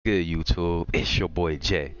Good YouTube, it's your boy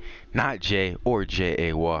Jay, not J or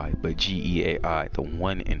J-A-Y, but G-E-A-I, the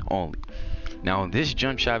one and only. Now in this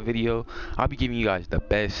jump shot video, I'll be giving you guys the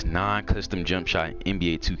best non-custom jump shot in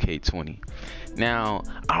NBA 2K20. Now,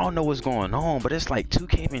 I don't know what's going on, but it's like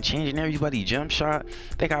 2K been changing everybody jump shot.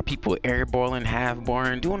 They got people airballing,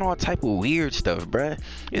 half-barring, doing all type of weird stuff, bruh.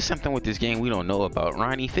 It's something with this game we don't know about.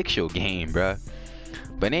 Ronnie, fix your game, bruh.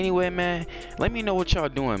 But anyway, man, let me know what y'all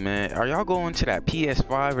doing, man. Are y'all going to that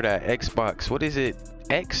PS5 or that Xbox? What is it?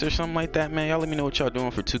 X or something like that, man. Y'all let me know what y'all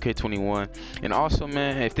doing for 2K21. And also,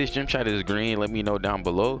 man, if this jump shot is green, let me know down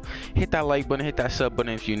below. Hit that like button, hit that sub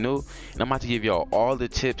button if you're new. And I'm about to give y'all all the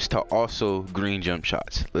tips to also green jump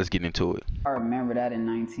shots. Let's get into it. I remember that in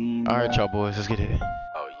 19. All right, y'all boys, let's get it.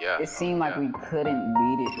 Yeah. It seemed like we couldn't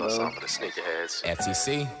beat it, bro. Some for the sneakerheads.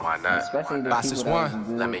 FTC. Why not? Especially the Bosses people that one. was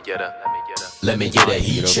Let me get a. Let me get a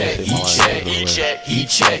heat check, heat check, heat check, heat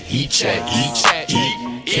check, heat check, heat check,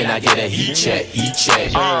 heat. Can I get a heat check, heat check,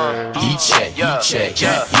 heat check, heat check,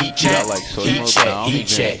 heat check, heat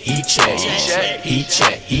check, heat check, heat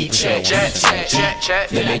check, heat check, heat check,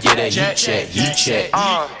 check. Let me get a heat check, heat check,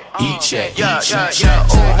 heat check, heat check.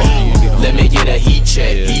 Let me get a heat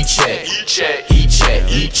check, heat check, heat check,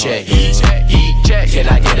 heat check, heat check, heat check. Can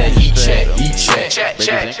I get a heat check, heat check, heat check,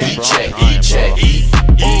 heat check, heat check, heat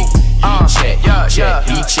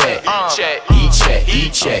check, heat check,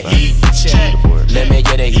 heat check, heat check. Let me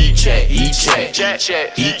get a heat check, heat check, heat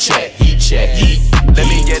check, heat check, heat. Let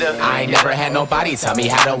me get a. I ain't never had nobody tell me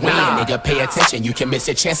how to win. Nigga, pay attention, you can miss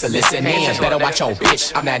a chance to listen in. Better watch your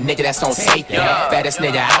bitch, I'm that nigga that's don't take it. Fattest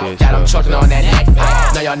nigga out, got him choking on that neck.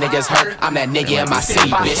 Know y'all niggas hurt, I'm that nigga in my city,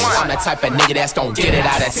 bitch. I'm the type of nigga that's gon' get it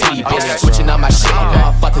out of city, bitch. Switching up my shit,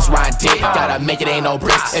 motherfuckers riding dick. Gotta make it, ain't no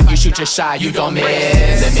bricks. If you shoot your shot, you gon'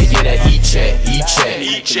 miss. Let me get a heat check, heat check,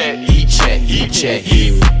 heat check, heat check, heat check,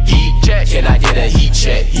 heat check. Can I get a heat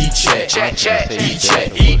check, heat check, heat check, heat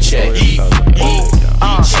check, heat check, heat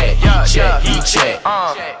check, heat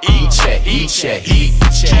check, heat check, heat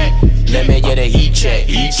check. Let me get a heat check,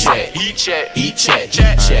 heat check, heat check, heat check,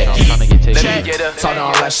 heat check. Let me get a. Talk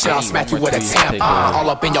all that shit, I'll smack you with a tampon. All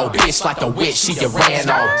up in your bitch like a witch, she get ran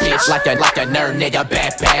on, bitch. Like a nerd nigga,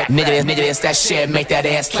 backpack. Nigga, this that shit, make that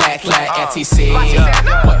ass clack, clack. FTC,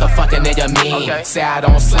 what the fuck a nigga mean? Say I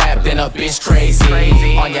don't slap, then a bitch crazy.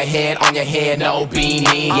 On your head, no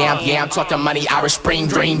beanie. Yeah, I'm talking money, Irish Spring,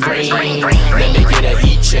 green. Let me get a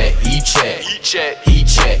heat check, heat check, heat check, heat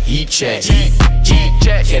check, heat check, heat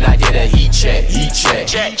check. Can I get a heat check, heat check,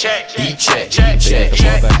 heat check, heat check, heat check, heat check,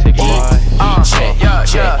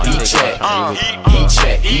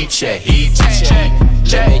 heat check, heat check.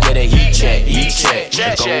 Let me get a heat check, heat check,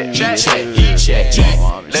 heat check, heat check, heat check.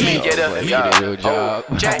 Let me get a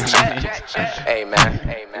check. Hey man,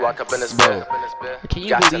 you walk up in this bed. Can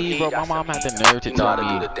you believe, bro, my mom had the nerve to tell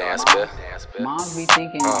me the dance bit. Moms be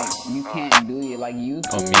thinking like you can't do it, like you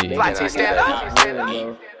on me. Stand up.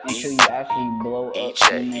 Until you actually blow up. Eat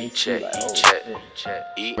check.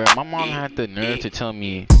 Bro, my mom had the nerve to tell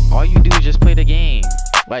me all you do is just play the game.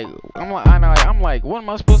 Like I'm like, what am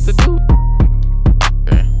I supposed to do?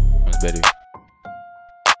 Okay, that's better.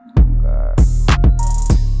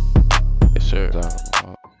 Yes, sir.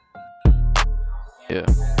 Yeah.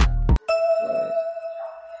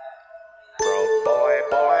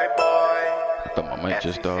 I thought my mic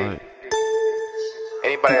just died.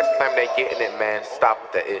 Anybody that's claiming they getting it, man, stop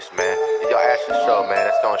with that ish, man. Your ass should show, man.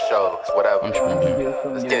 It's gonna show. It's whatever. I'm screaming.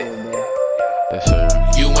 Let's get it. Yes, sir.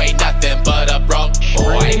 You ain't nothing but a broke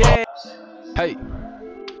boy. Hey,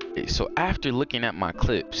 so after looking at my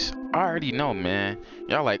clips, I already know, man.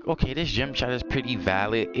 Y'all like, okay, this jump shot is pretty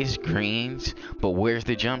valid. It's greens, but where's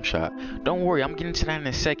the jump shot? Don't worry, I'm getting to that in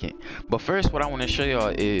a second. But first, what I want to show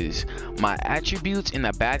y'all is my attributes and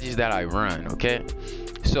the badges that I run, okay?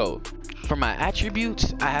 So for my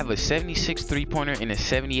attributes, I have a 76 3-pointer and a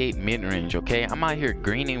 78 mid-range, okay? I'm out here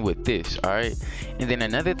greening with this, all right? And then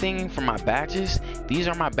another thing for my badges, these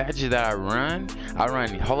are my badges that I run. I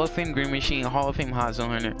run Hall of Fame Green Machine, Hall of Fame Hot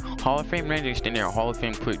Zone Hunter, Hall of Fame Range Extender, Hall of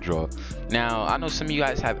Fame Quick Draw. Now, I know some of you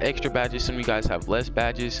guys have extra badges, some of you guys have less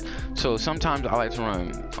badges. So sometimes I like to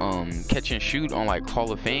run catch and shoot on like Hall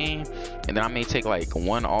of Fame, and then I may take like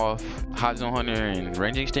one off Hot Zone Hunter and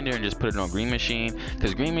Range Extender and just put it on Green Machine,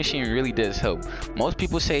 because Green Machine really does help. Most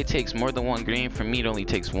people say it takes more than one green. For me, it only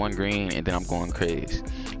takes one green, and then I'm going crazy.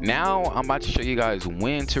 Now I'm about to show you guys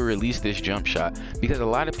when to release this jump shot, because a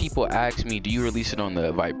lot of people ask me, do you release it on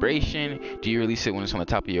the vibration? Do you release it when it's on the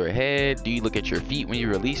top of your head? Do you look at your feet when you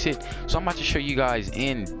release it? So I'm about to show you guys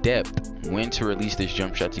in depth when to release this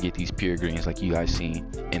jump shot to get these pure greens like you guys seen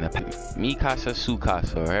in the mi casa su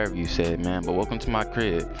casa, or however you said, man. But welcome to my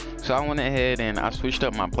crib. So I went ahead and I switched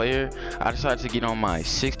up my player. I decided to get on my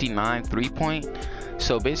 69 3-point.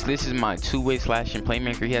 So basically this is my two-way slashing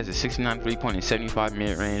playmaker. He has a 69 3-point and 75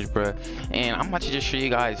 mid-range, bruh. And I'm about to just show you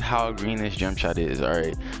guys how green this jump shot is.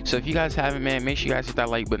 Alright, so if you guys haven't, man, make sure you guys hit that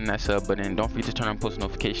like button, that sub button. Don't forget to turn on post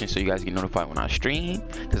notifications so you guys get notified when I stream,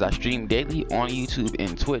 because I stream daily on YouTube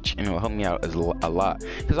and Twitch, and it will help me out a lot,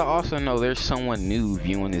 because I also know there's someone new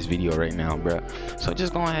viewing this video right now, bruh. So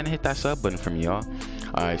just go ahead and hit that sub button for me, y'all.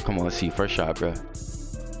 Alright, come on, let's see. First shot, bruh.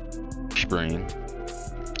 Spring.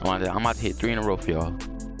 I'm about to hit 3 in a row for y'all.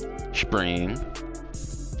 Spring.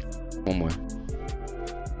 One more.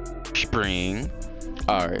 Spring.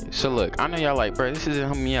 Alright, so look, I know y'all like, bro, this isn't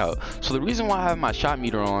helping me out. So the reason why I have my shot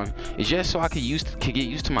meter on is just so I could get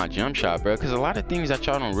used to my jump shot, bro. Because a lot of things that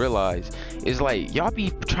y'all don't realize is like, y'all be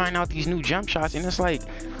trying out these new jump shots, and it's like,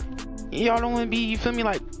 y'all don't want to be, you feel me,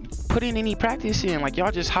 like putting any practice in. Like,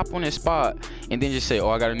 y'all just hop on this spot and then just say, oh,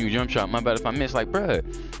 I got a new jump shot, my bad if I miss. Like, bruh,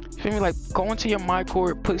 feel me, like, go into your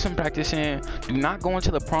MYCAREER, put some practice in. Do not go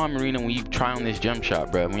into the prom arena when you try on this jump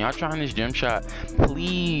shot, bro. When y'all try on this jump shot,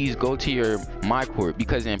 please go to your MYCAREER,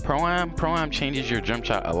 because in pro-am changes your jump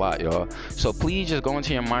shot a lot, y'all. So please just go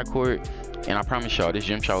into your MYCAREER, and I promise y'all this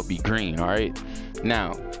jump shot will be green. All right,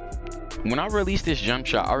 now when I release this jump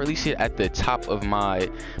shot, I release it at the top of my,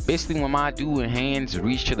 basically when my dude hands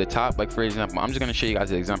reach to the top. Like, for example, I'm just gonna show you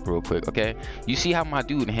guys an example real quick, okay? You see how my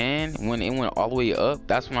dude hand, when it went all the way up,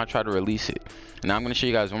 that's when I try to release it. Now I'm gonna show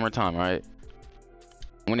you guys one more time, all right?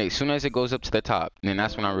 As soon as it goes up to the top, then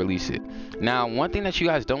that's when I release it. Now, one thing that you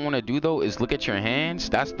guys don't want to do though is look at your hands.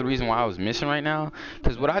 That's the reason why I was missing right now,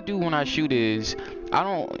 because what I do when I shoot is I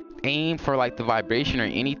don't aim for like the vibration or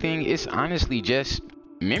anything. It's honestly just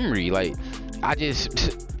memory. Like, I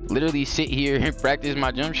just literally sit here and practice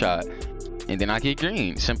my jump shot, and then I get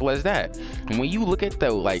green. Simple as that. And when you look at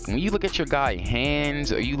when you look at your guy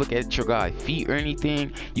hands, or you look at your guy feet or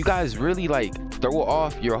anything, you guys really like throw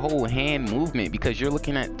off your whole hand movement because you're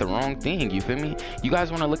looking at the wrong thing. You feel me? You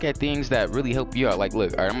guys want to look at things that really help you out. Like,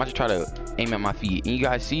 look, all right, I'm about to try to aim at my feet, and you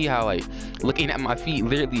guys see how like looking at my feet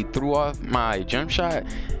literally threw off my jump shot.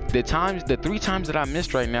 The 3 times that I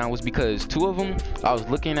missed right now was because 2 of them I was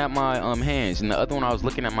looking at my hands, and the other one I was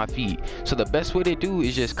looking at my feet. So the best way to do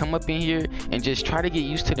is just come up in here and just try to get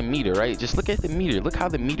used to the meter, right? Just look at the meter. Look how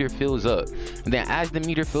the meter fills up. And then as the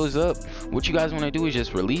meter fills up, what you guys want to do is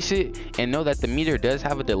just release it, and know that the meter does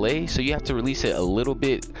have a delay, so you have to release it a little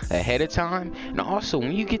bit ahead of time. And also,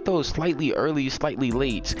 when you get those slightly early, slightly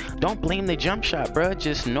late, don't blame the jump shot, bruh.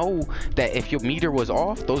 Just know that if your meter was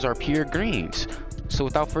off, those are pure greens. So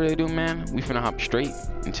without further ado, man, we finna hop straight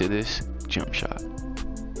into this jump shot.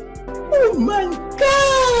 Oh my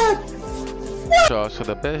god! So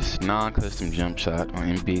the best non-custom jump shot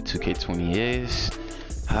on NBA 2K20 is,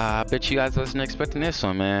 I bet you guys wasn't expecting this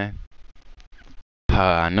one, man.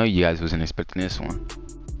 I know you guys wasn't expecting this one.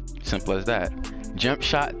 Simple as that. Jump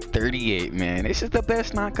shot 38, man. This is the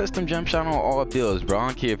best non-custom jump shot on all builds, bro. I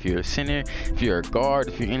don't care if you're a center, if you're a guard,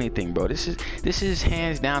 if you're anything, bro. This is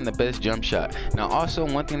hands down the best jump shot. Now, also,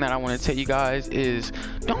 one thing that I want to tell you guys is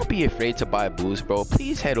don't be afraid to buy boosts, bro.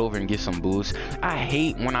 Please head over and get some boosts. I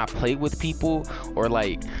hate when I play with people, or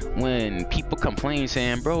like when people complain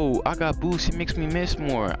saying, bro, I got boosts, it makes me miss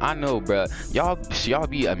more. I know, bro. Y'all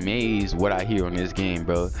be amazed what I hear on this game,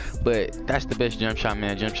 bro. But that's the best jump shot,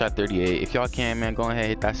 man. Jump shot 38. If y'all can, man, go ahead,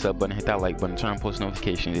 hit that sub button, hit that like button, turn on post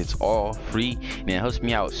notifications. It's all free, and it helps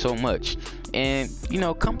me out so much. And you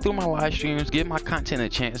know, come through my live streams, give my content a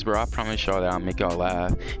chance, bro. I promise y'all that I'll make y'all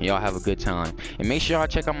laugh and y'all have a good time. And make sure y'all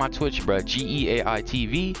check out my Twitch, bro. GEAI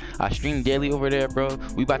TV. I stream daily over there, bro.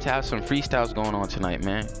 We about to have some freestyles going on tonight,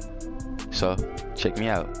 man. So check me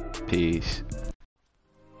out. Peace.